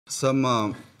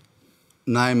Some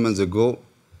 9 months ago,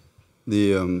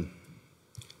 the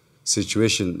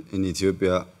situation in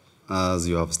Ethiopia, as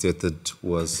you have stated,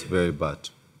 was very bad.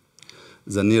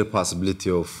 The near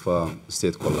possibility of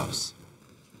state collapse,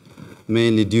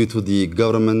 mainly due to the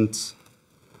government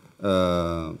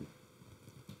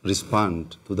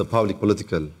response to the public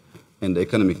political and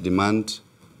economic demand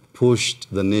pushed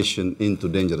the nation into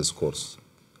dangerous course.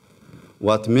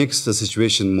 What makes the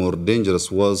situation more dangerous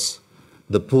was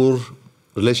the poor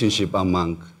relationship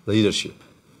among the leadership.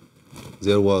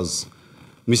 There was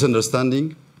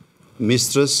misunderstanding,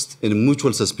 mistrust, and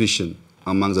mutual suspicion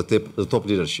among the top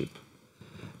leadership.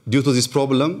 Due to this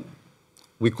problem,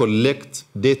 we collect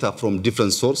data from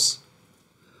different sources.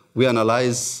 We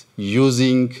analyze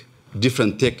using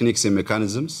different techniques and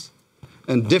mechanisms.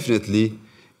 And definitely,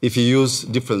 if you use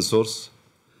different sources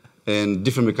and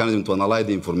different mechanisms to analyze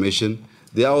the information,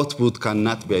 the output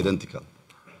cannot be identical.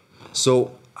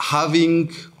 So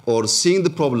having or seeing the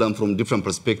problem from different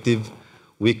perspectives,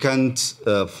 we can't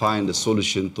find a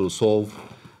solution to solve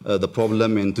the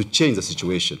problem and to change the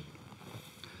situation.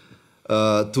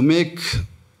 To make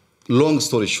long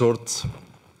story short,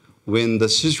 when the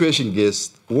situation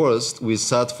gets worse, we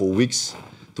sat for weeks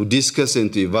to discuss and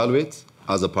to evaluate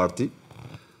as a party.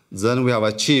 Then we have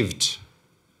achieved,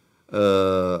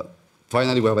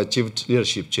 finally we have achieved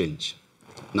leadership change.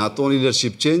 Not only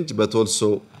leadership change, but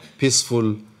also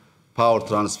peaceful power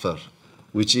transfer,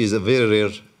 which is a very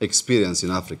rare experience in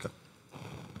Africa.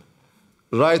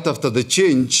 Right after the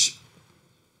change,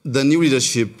 the new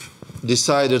leadership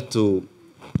decided to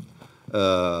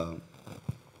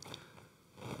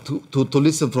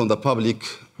listen from the public,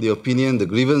 the opinion, the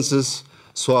grievances,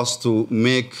 so as to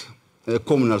make a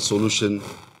communal solution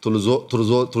to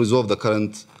resolve the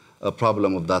current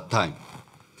problem of that time.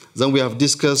 Then we have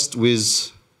discussed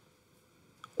with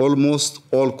almost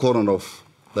all corners of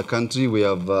the country. We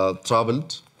have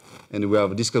traveled and we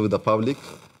have discussed with the public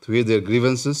to hear their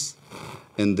grievances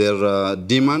and their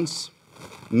demands.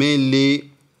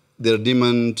 Mainly, their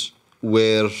demands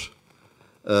were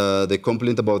they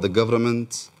complained about the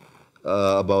government,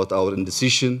 about our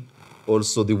indecision,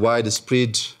 also the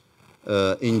widespread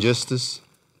injustice,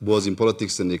 both in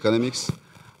politics and economics,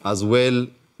 as well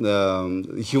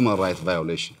human rights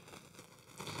violation.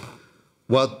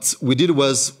 What we did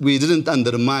was we didn't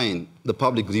undermine the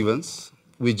public grievance.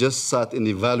 We just sat and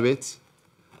evaluate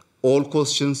all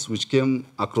questions which came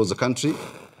across the country.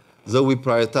 Though we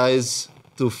prioritize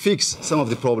to fix some of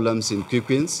the problems in quick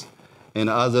wins and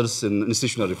others in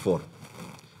institutional reform.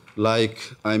 Like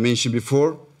I mentioned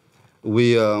before,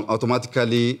 we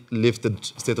automatically lifted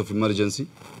state of emergency.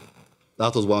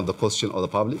 That was one of the questions of the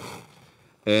public.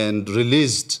 And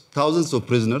released thousands of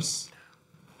prisoners,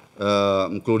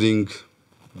 including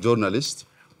journalists.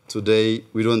 Today,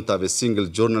 we don't have a single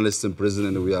journalist in prison,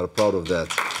 and we are proud of that.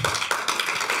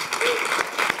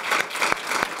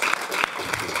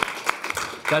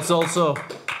 That's also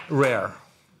rare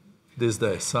these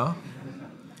days, huh?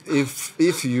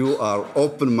 If you are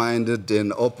open-minded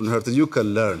and open-hearted, you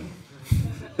can learn.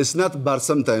 It's not bad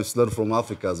sometimes to learn from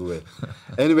Africa as well.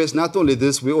 Anyways, not only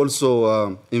this, we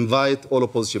also invite all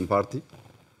opposition parties.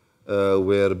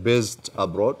 We're based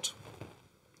abroad.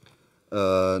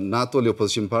 Not only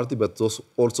opposition party, but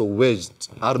also waged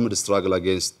armed struggle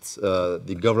against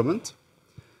the government.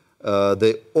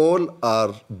 They all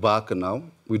are back now.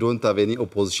 We don't have any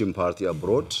opposition party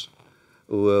abroad.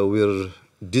 We're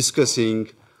discussing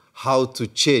how to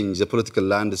change the political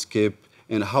landscape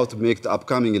and how to make the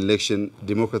upcoming election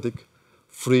democratic,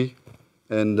 free,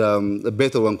 and a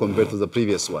better one compared to the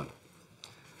previous one.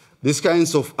 These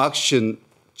kinds of action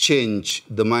change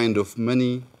the mind of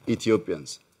many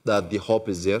Ethiopians, that the hope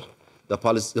is there, the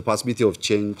possibility of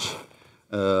change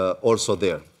also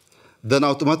there. Then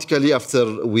automatically,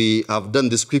 after we have done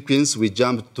these quick wins, we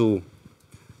jump to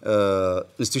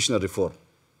institutional reform,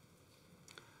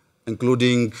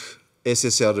 including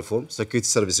SSR reform, security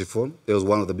service reform. It was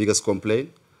one of the biggest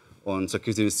complaints on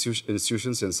security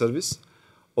institutions and service.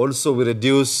 Also, we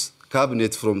reduced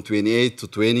cabinet from 28 to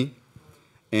 20,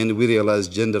 and we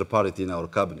realized gender parity in our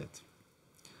cabinet.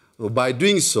 So by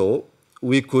doing so,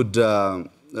 we could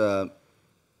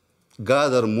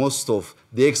gather most of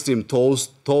the extreme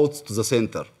thoughts to the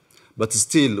center. But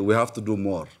still, we have to do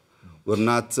more. We're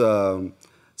not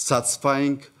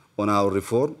satisfying on our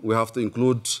reform. We have to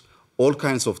include all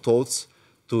kinds of thoughts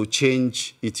to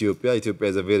change Ethiopia. Ethiopia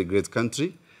is a very great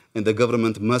country, and the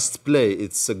government must play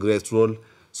its great role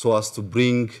so as to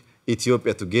bring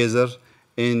Ethiopia together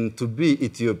and to be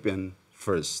Ethiopian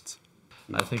first.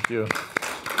 I think you